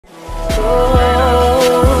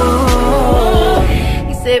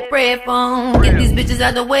said pray for 'em. Get these bitches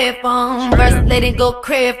out the way for 'em. First lady go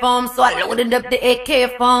crave for 'em, so I loaded up the AK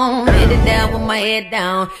phone. Headed down with my head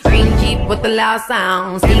down. Green Jeep with the loud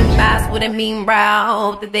sound. Steam fast with a mean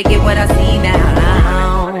brow. Hope that they get what I see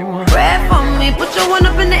now. Pray for me, put your one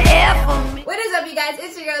up in the air for me. What is up, you guys?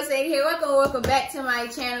 It's your girl Sadie here. Welcome back to my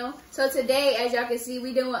channel. So today, as y'all can see,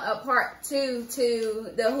 we doing a part 2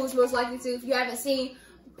 to the Who's Most Likely To. If you haven't seen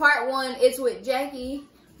part 1, it's with Jackie.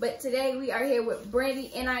 But today we are here with Brandi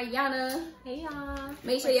and Ayana. Hey y'all.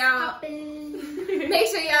 Make sure y'all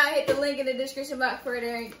hit the link in the description box for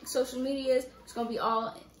their social medias. It's gonna be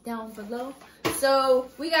all down below. So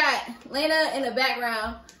we got Lena in the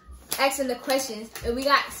background asking the questions, and we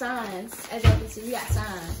got signs. As y'all can see, we got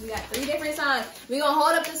signs. We got 3 different signs. We're gonna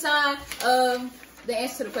hold up the sign of the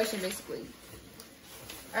answer to the question, basically.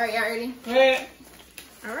 All right, y'all ready? Yeah.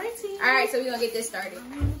 All right, team. All right, so we're gonna get this started.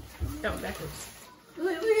 Don't backwards.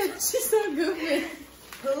 Look at her. She's so goofy.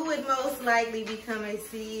 Who would most likely become a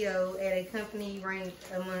CEO at a company ranked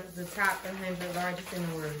amongst the top 100 largest in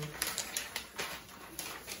the world?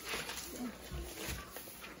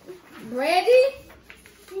 Brandi?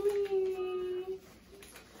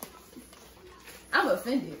 I'm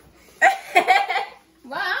offended.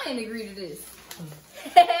 Why I ain't agree to this?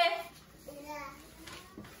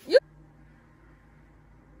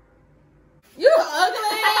 You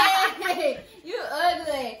ugly. You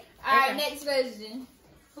ugly. All right, next question.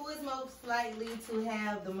 Who is most likely to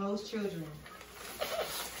have the most children?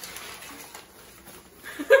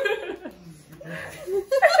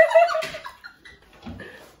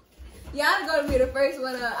 Y'all gonna be the first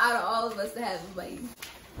one out of all of us to have a baby.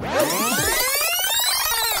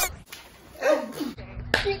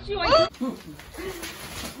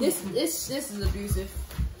 This is abusive.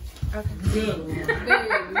 Okay. Good. Very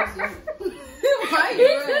abusive. Why you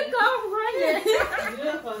running?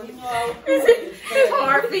 His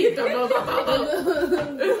hard feet. Out.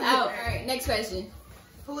 All right, next question.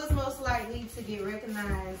 Who is most likely to get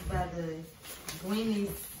recognized by the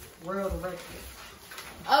Guinness World Record?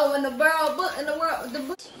 Oh, in the world,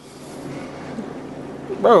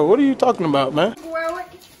 Bro, what are you talking about, man? world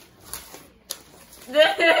record.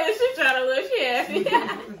 She trying to look happy. I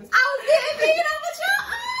was getting beat up with y'all.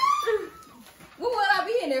 What would I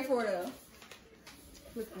be in there for, though?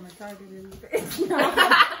 Look on the target in the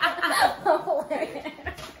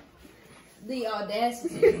The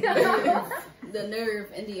audacity. The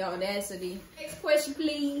nerve and the audacity. Next question,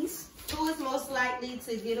 please. Who is most likely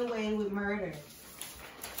to get away with murder?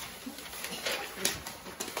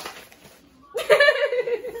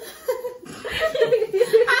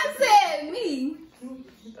 I said me.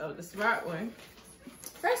 Oh, the smart one.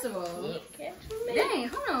 First of all, Dang,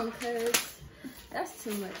 hold on, cuz that's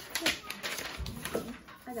too much.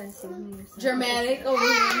 I gotta see me. dramatic over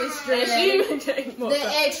here, Miss Dramatic. The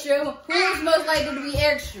extra. Who is most likely to be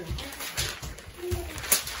extra?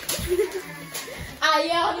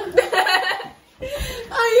 Ayana.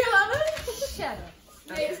 Ayana. Shut up.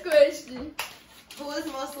 Next question. Who is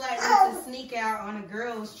most likely to sneak out on a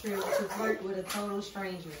girl's trip to flirt with a total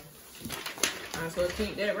stranger? I'm supposed to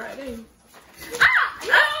keep that right there.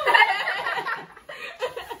 No.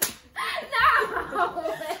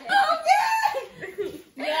 Okay.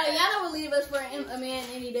 Yeah, Ayana will leave us for a man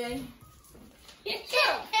any day.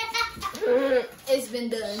 It's been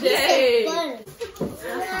done. Hey.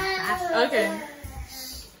 Okay.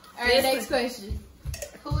 All right, next question.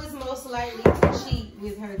 Who is most likely to cheat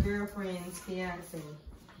with her girlfriend's fiance?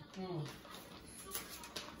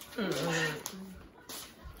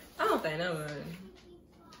 I don't think nobody.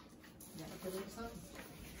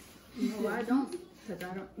 No, I don't. Cause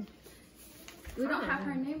I don't. We don't have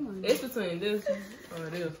her name on it. It's between this one or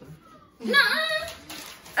this one.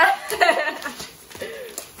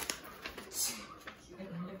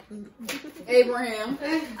 Abraham.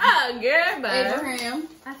 Oh, girl, bye. Abraham.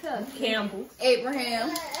 I feel like Campbell.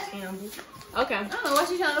 Abraham. Campbell. Okay. I don't know why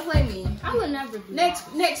she's trying to play me. I would never do Next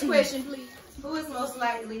question, please. Who is most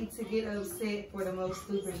likely to get upset for the most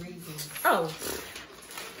stupid reasons? Oh.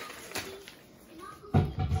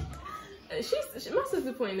 My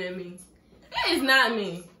sister pointing at me. It is not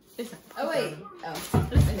me. It's Oh wait. Oh.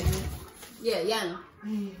 Yeah, Yana.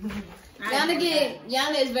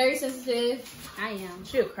 Yana is very sensitive. I am.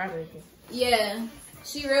 She'll cry baby. Yeah.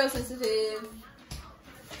 She real sensitive.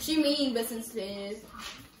 She mean but sensitive.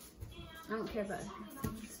 I don't care about it.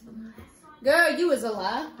 Girl, you was a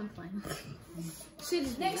lie. I'm fine.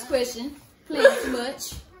 Next question. Please,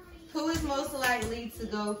 much. Who is most likely to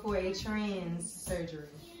go for a trans surgery?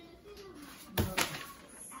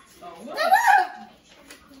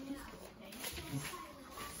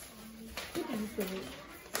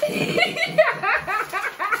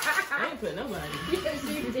 put nobody.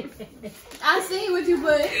 I seen what you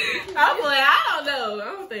put. I'm like, I don't know. I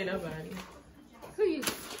don't think nobody. Who you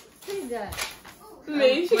got?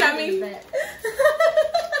 Me. She got me.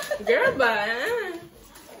 Girl, bye.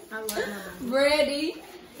 I love nobody. Brandi.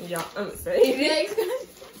 Y'all, I'm saying. Next.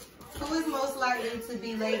 Who is most likely to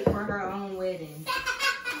be late for her own wedding?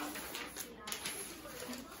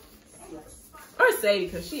 Or Sadie,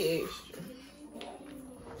 because she extra.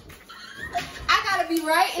 I gotta be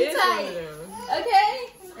right and It's one of tight. them.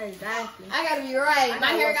 Okay? Exactly. I gotta be right. My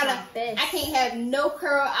hair work gotta. my best. I can't have no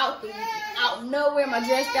curl out nowhere. My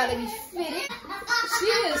dress gotta be fitted. She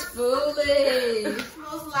is foolish. Who's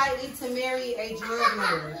most likely to marry a drug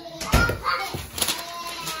lord?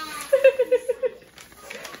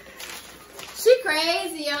 She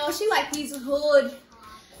crazy, yo. She like these hood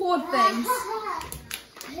things.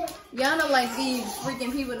 Y'all know like these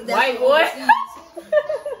freaking people that White boy.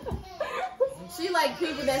 She like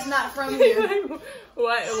people that's not from here.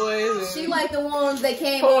 White boys. She like the ones that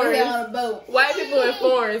came over here on a boat. White people in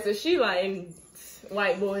foreign, so she like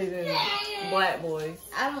white boys and black boys.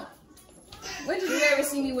 I don't. When did you ever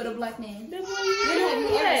see me with a black man? When When have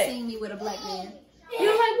you ever seen me with a black man? You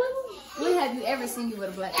don't like black boys? When have you ever seen me with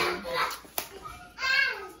a black man?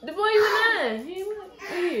 The boy you and I.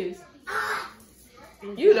 He is.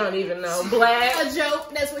 You don't even know. Black. A joke.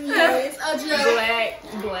 That's what he is. A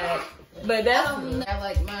joke. Black. But that's I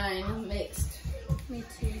like mine mixed. Me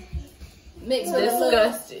too. Mixed with a little.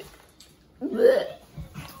 disgusted. Blech.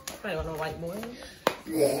 I don't know white boy.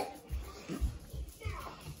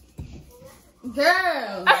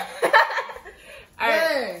 Girl.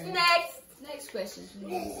 Alright. Girl. Next question,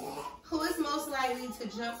 please. Who is most likely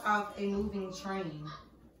to jump off a moving train?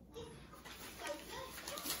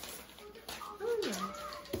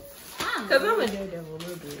 Because I'm a daredevil a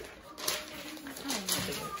little bit.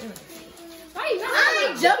 I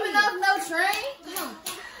ain't jumping off no train.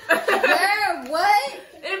 Girl, what?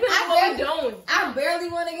 It depends on what we're doing. I barely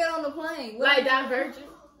want to get on the plane. What Like Divergent.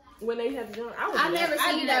 When they have to jump. I never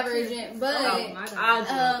seen Divergent, but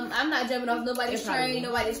I'm not jumping off nobody's train,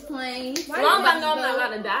 nobody's plane. As long as I know I'm not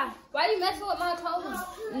about to die. Why you messing with my toes?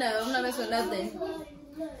 No, I'm not messing with nothing.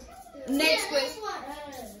 Next question.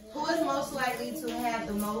 Who is most likely to have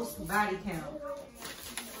the most body count?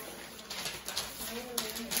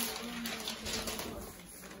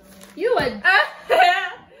 You a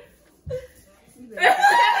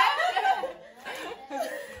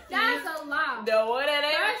that's a lie. The one that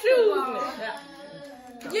ain't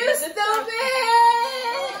choosing. You stupid!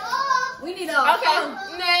 We need all Okay,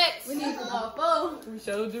 four. next. We need all four. We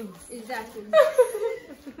sure do. Exactly.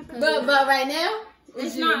 But right now,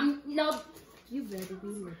 It's not. No. You better be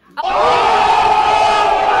with me.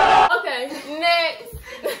 Okay, next.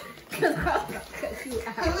 Who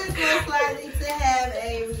is most likely to have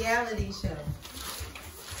a reality show?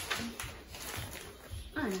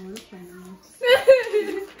 I don't want to play no more.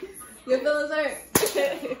 your feelings hurt.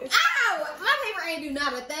 Ow! My paper ain't do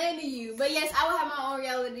not a thing to you. But yes, I will have my own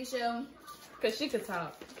reality show. Because she could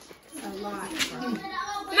talk. A lot.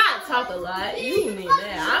 Not talk a lot. You didn't mean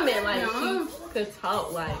that. I meant like she could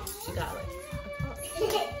talk like she got like.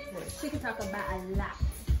 She can talk about a lot.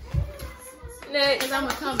 Next. Because I'm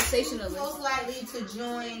a conversationalist. Most likely to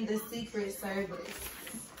join the Secret Service?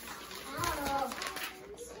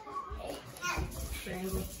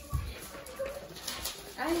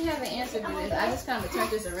 I didn't have an answer to this. I just kind of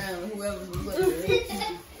turned this around. Whoever was looking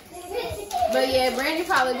at it. But yeah, Brandi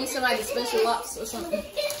probably be somebody's special ops or something.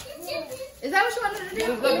 Is that what you wanted to do?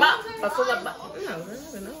 No, I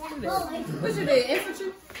don't know. What you did?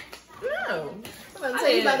 Infantry? No. I'm about to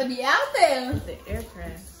say you about to be out there. The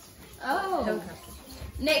aircraft. Oh. Helicopter.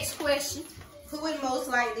 Next question. Who would most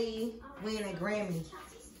likely win a Grammy?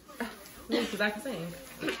 Me, because I can sing.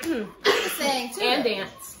 I can sing too. And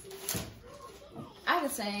dance. I can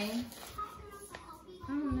sing. I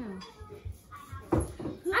don't know.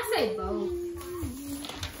 I say both.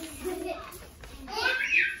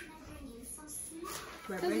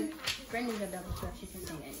 Brandi's a double threat. She can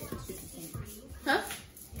sing and dance. She can sing. Huh?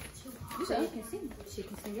 You said you can sing. She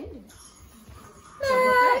can sing and dance.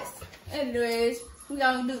 Next. Anyways, we're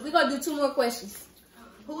gonna do 2 more questions.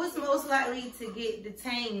 Who is most likely to get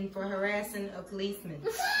detained for harassing a policeman?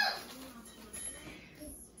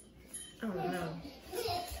 I don't know.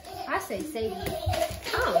 I say Sadie.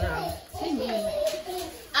 I don't know. She mean.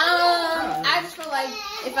 I just feel like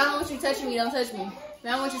if I don't want you touching me, don't touch me. If I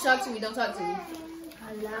don't want you to talk to me, don't talk to me.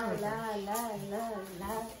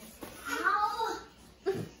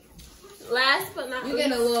 Last but not You're least.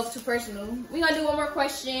 getting a little too personal. We're gonna do 1 more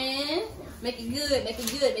question. Make it good, make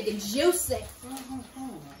it good, make it juicy.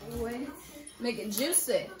 Make it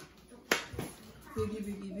juicy. Biggie,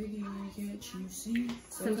 biggie, biggie, can't you see?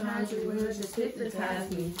 Sometimes your words just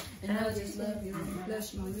hypnotize me, And I just love you and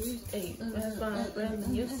bless you. hey, that's why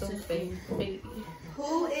you're so fake, baby.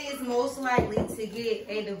 Who is most likely to get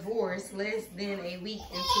a divorce less than a week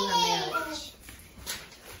into her marriage?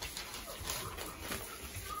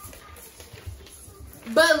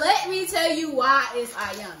 But let me tell you why it's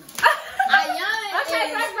Ayana. Ayana Okay,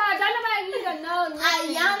 is, first of all, don't nobody need to know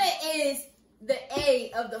nothing. Ayana is the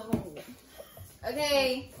A of the whole.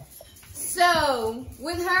 Okay? So,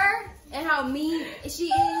 with her and how mean she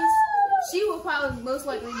is, she will probably most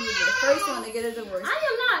likely be the first one to get a divorce.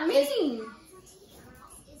 I am not mean.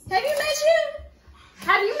 Have you met you?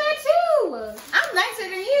 Have you met you? I'm nicer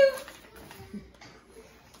than you.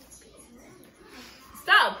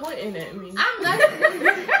 Stop pointing at me. I'm nicer than you.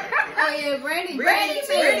 Oh yeah, Brandi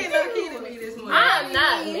too. Brandi low-key to me this morning. I'm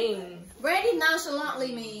not mean. Brandi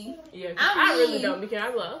nonchalantly mean. Yeah, I'm I really mean. don't because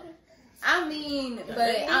I love. I mean,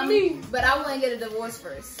 but I'm mean. but I want to get a divorce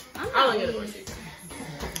first. I don't get a divorce.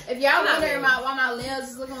 If y'all Not wondering really. why my limbs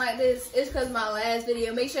is looking like this, it's because of my last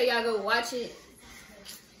video. Make sure y'all go watch it.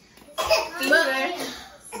 But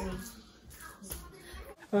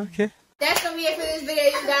Okay. that's gonna be it for this video,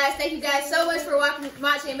 you guys. Thank you guys so much for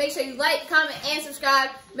watching. Make sure you like, comment, and subscribe.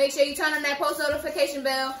 Make sure you turn on that post notification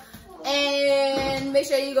bell. And make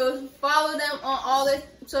sure you go follow them on all their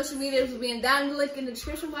social medias. Will be down in the link in the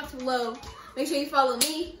description box below. Make sure you follow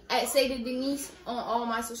me at Sadie Denise on all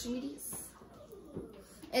my social medias.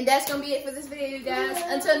 And that's gonna be it for this video, you guys.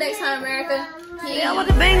 Until next time, America. They all want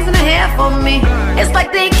the bangs in the hair for me. It's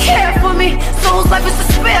like they care for me. Soul's life is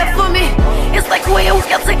despair for me. It's like we always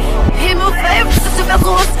got to hear my favorite. Such a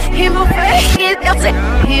vessel, hear my favorite. Got to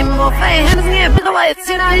hear my favorite. Hands in the air, pick up lights.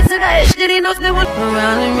 See that, see that. Shit, he knows they want.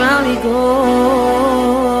 Round and round we go.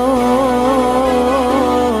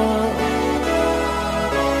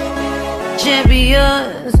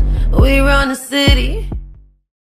 Champions, we run the city.